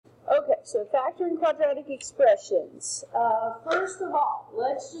Okay, so factoring quadratic expressions. First of all,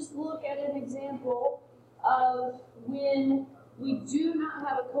 let's just look at an example of when we do not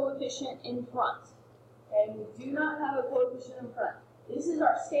have a coefficient in front. Okay, we do not have a coefficient in front. This is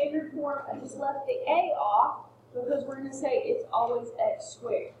our standard form. I just left the a off because we're going to say it's always x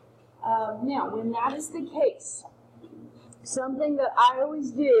squared. Now, when that is the case, something that I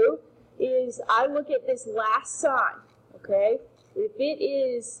always do is I look at this last sign, okay? If it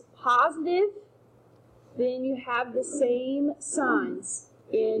is positive, then you have the same signs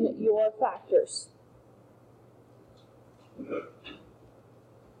in your factors.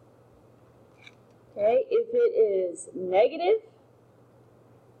 Okay, if it is negative,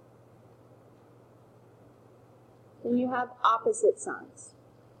 then you have opposite signs.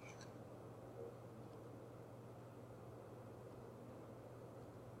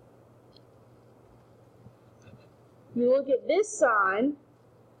 You look at this sign,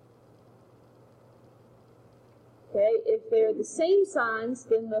 okay, if they're the same signs,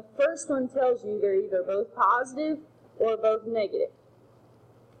 then the first one tells you they're either both positive or both negative.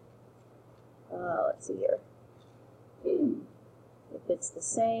 Let's see here. If it's the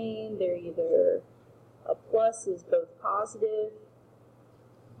same, they're either a plus is both positive,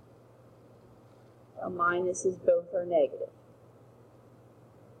 a minus is both are negative.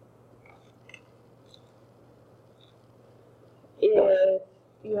 If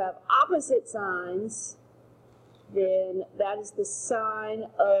you have opposite signs, then that is the sign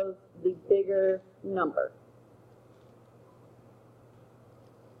of the bigger number.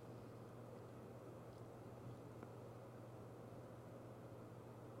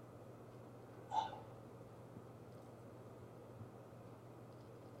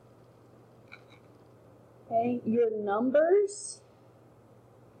 Okay, your numbers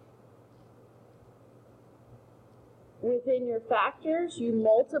within your factors, you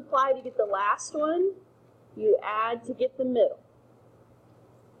multiply to get the last one, you add to get the middle.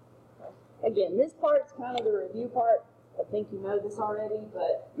 Again, this part's kind of the review part. I think you know this already,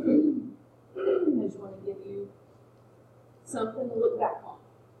 but I just want to give you something to look back on,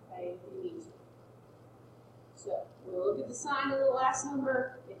 okay, if you need to. So, we'll look at the sign of the last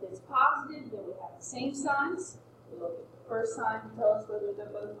number. If it's positive, then we have the same signs. We'll look at the first sign to tell us whether they're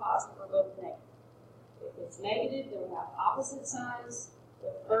both positive or both negative. If it's negative, then we have opposite signs.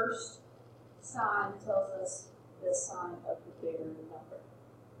 The first sign tells us the sign of the bigger number.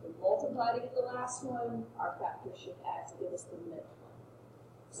 We multiply to get the last one. Our factor should add to give us the middle one.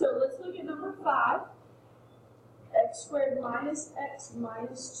 So let's look at number 5. X squared minus x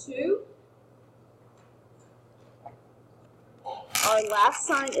minus 2. Our last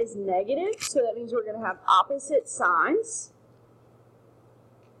sign is negative, so that means we're going to have opposite signs.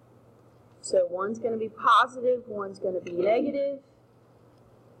 So one's going to be positive, one's going to be negative.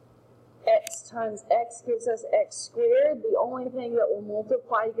 X times x gives us x squared. The only thing that will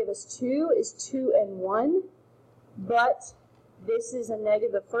multiply to give us 2 is 2 and 1. But this is a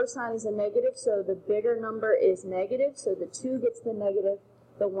negative. The first sign is a negative, so the bigger number is negative. So the 2 gets the negative,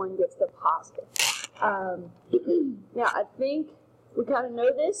 the 1 gets the positive. Now, I think we kind of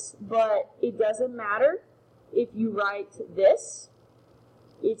know this, but it doesn't matter if you write this.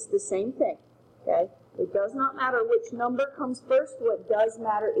 It's the same thing, okay? It does not matter which number comes first. What does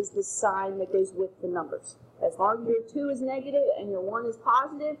matter is the sign that goes with the numbers. As long as your 2 is negative and your 1 is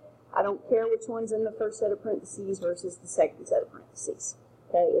positive, I don't care which one's in the first set of parentheses versus the second set of parentheses.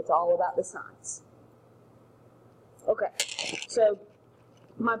 Okay, it's all about the signs. Okay, so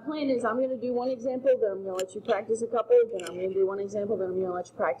my plan is I'm going to do one example, then I'm going to let you practice a couple, then I'm going to do one example, then I'm going to let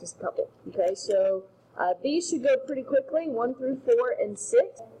you practice a couple. Okay, so these should go pretty quickly, 1 through 4 and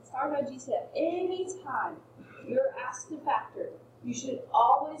 6. Start by GCF. Anytime you're asked to factor, you should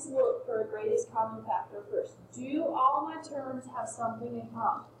always look for a greatest common factor first. Do all my terms have something in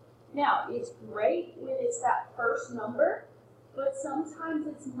common? Now, it's great when it's that first number, but sometimes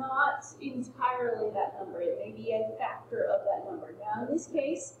it's not entirely that number. It may be a factor of that number. Now, in this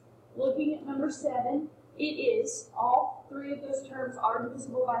case, looking at number 7, it is. All 3 of those terms are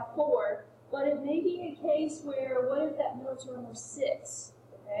divisible by 4, but it may be a case where, what if that middle term was 6?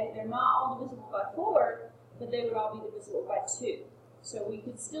 Okay, they're not all divisible by 4, but they would all be divisible by 2. So we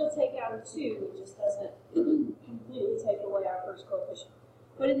could still take out a 2, it just doesn't completely take away our first coefficient.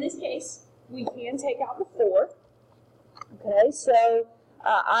 But in this case, we can take out the 4. Okay, so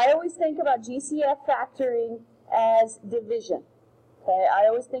I always think about GCF factoring as division. Okay, I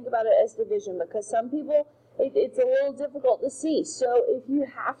always think about it as division because some people, it's a little difficult to see. So if you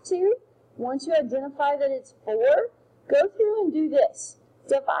have to, once you identify that it's 4, go through and do this.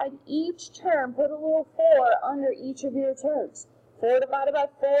 Divide each term, put a little 4 under each of your terms. 4 divided by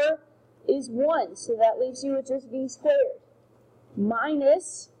 4, is 1, so that leaves you with just v squared.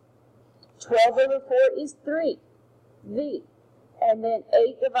 Minus 12 over 4 is 3, v. And then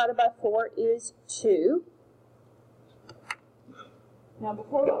 8 divided by 4 is 2. Now,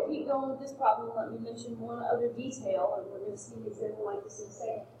 before we keep going with this problem, let me mention one other detail, and we're going to see an example like this in a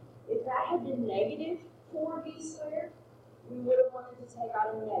second. If that had been negative 4v squared, we would have wanted to take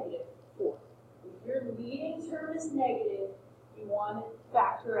out a negative 4. If your leading term is negative, you want to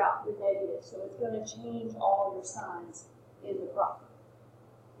factor out the negative, so it's going to change all your signs in the problem.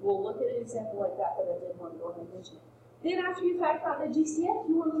 We'll look at an example like that, but I did want to go ahead and mention it. Then after you factor out the GCF,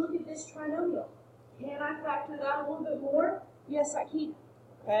 you want to look at this trinomial. Can I factor that a little bit more? Yes, I can.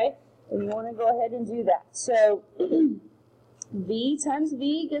 Okay? And you want to go ahead and do that. So, v times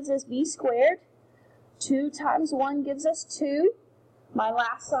v gives us v squared. 2 times 1 gives us 2. My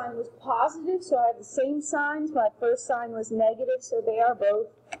last sign was positive, so I have the same signs. My first sign was negative, so they are both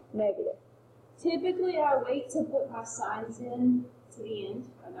negative. Typically, I wait to put my signs in to the end.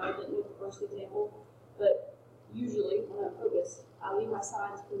 I know I didn't with the first example, but usually when I'm focused, I leave my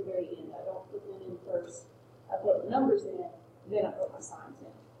signs for the very end. I don't put them in first. I put numbers in, then I put my signs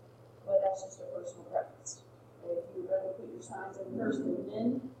in. But that's just a personal preference. If you'd rather put your signs in first and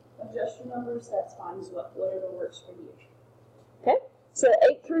then adjust your numbers, that's fine as well. Whatever works for you. Okay, so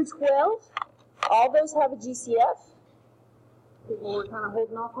 8 through 12, all those have a GCF. People were kind of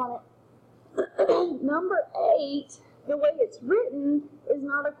holding off on it. Number 8, the way it's written, is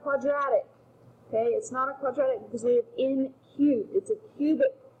not a quadratic. Okay, it's not a quadratic because we have n cubed. It's a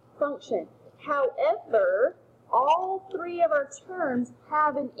cubic function. However, all 3 of our terms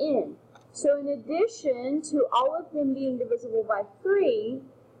have an n. So in addition to all of them being divisible by 3,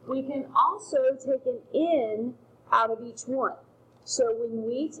 we can also take an n out of each one. So when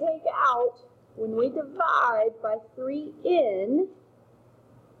we divide by 3n,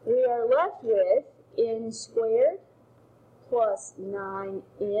 we are left with n squared plus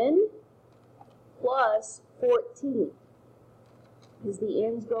 9n plus 14, because the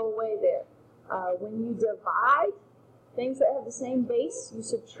n's go away there. When you divide things that have the same base, you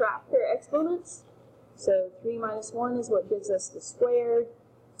subtract their exponents. So 3 minus 1 is what gives us the squared.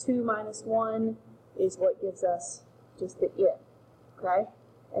 2 minus 1 is what gives us just the n. Okay?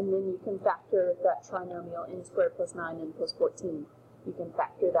 And then you can factor that trinomial, n squared plus 9n plus 14. You can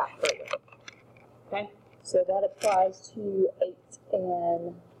factor that further. Okay? So that applies to 8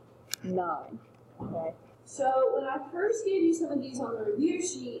 and 9. Okay? So when I first gave you some of these on the review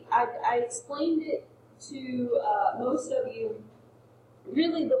sheet, I explained it to most of you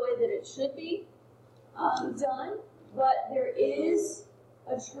really the way that it should be done, but there is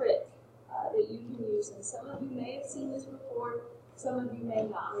a trick that you can use, and some of you may have seen this before, some of you may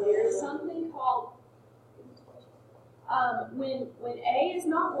not. There is something called, when A is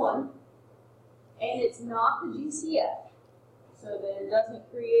not 1, and it's not the GCF, so that it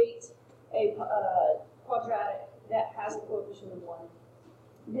doesn't create a quadratic that has a coefficient of 1,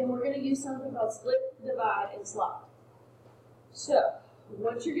 then we're going to use something called split, divide, and slide. So,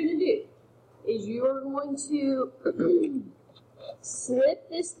 what you're going to do is you're going to slip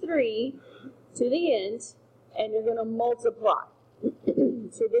this 3 to the end, and you're going to multiply.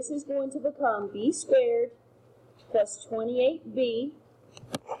 So this is going to become b squared plus 28b,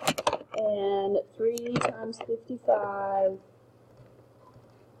 and 3 times 55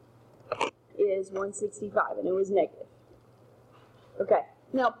 is 165, and it was negative. Okay,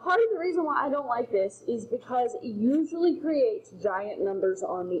 now part of the reason why I don't like this is because it usually creates giant numbers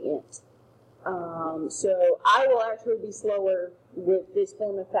on the end. So I will actually be slower with this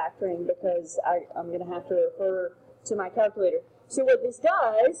form of factoring because I'm going to have to refer to my calculator. So what this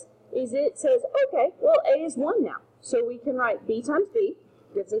does is it says, okay, well, a is 1 now. So we can write b times b,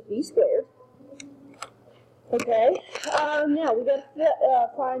 gives us b squared. Okay, now we got to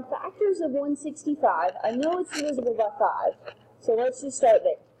find factors of 165. I know it's divisible by 5, so let's just start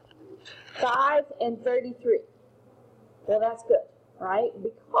there. 5 and 33. Well, that's good, right?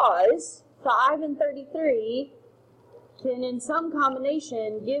 Because 5 and 33 can, in some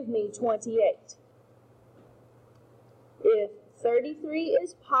combination, give me 28. If 33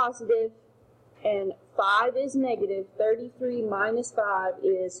 is positive and 5 is negative, 33 minus 5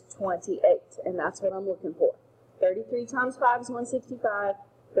 is 28, and that's what I'm looking for. 33 times 5 is 165,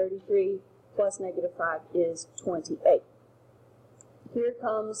 33 plus negative 5 is 28. Here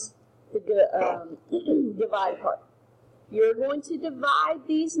comes the divide part. You're going to divide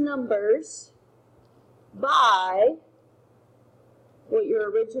these numbers by what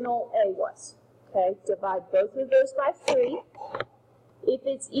your original A was. Okay, divide both of those by 3. If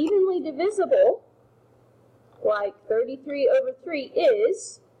it's evenly divisible, like 33 over 3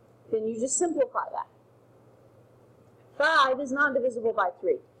 is, then you just simplify that. 5 is not divisible by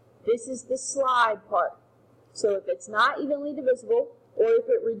 3. This is the slide part. So if it's not evenly divisible, or if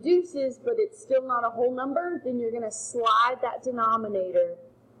it reduces but it's still not a whole number, then you're going to slide that denominator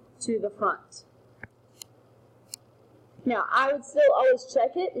to the front. Now, I would still always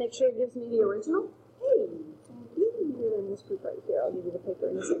check it, make sure it gives me the original. Hey, thank you. You're in this group right here. I'll give you the paper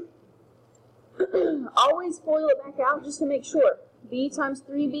in a second. Always FOIL it back out just to make sure. B times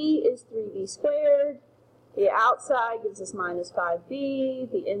 3b is 3b squared. The outside gives us minus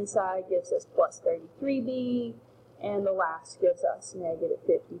 5b. The inside gives us plus 33b. And the last gives us negative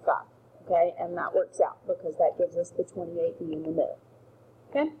 55. Okay, and that works out because that gives us the 28b in the middle.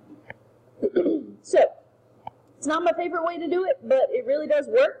 Okay? So, it's not my favorite way to do it, but it really does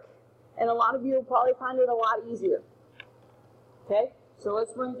work. And a lot of you will probably find it a lot easier. Okay, so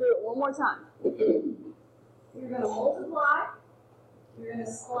let's run through it one more time. You're going to multiply. You're going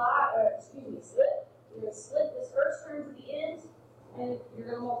to split. You're going to split this first term to the end, and you're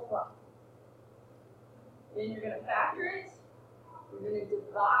going to multiply. Then you're going to factor it. You're going to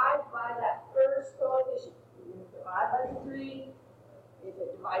divide by that first coefficient. You're going to divide by the 3. If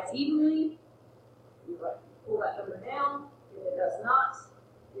it divides evenly, you pull that number down. If it does not,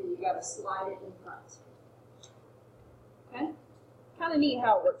 then you got to slide it in front. Okay? Kind of neat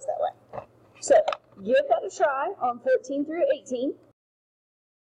how it works that way. So, give that a try on 14 through 18.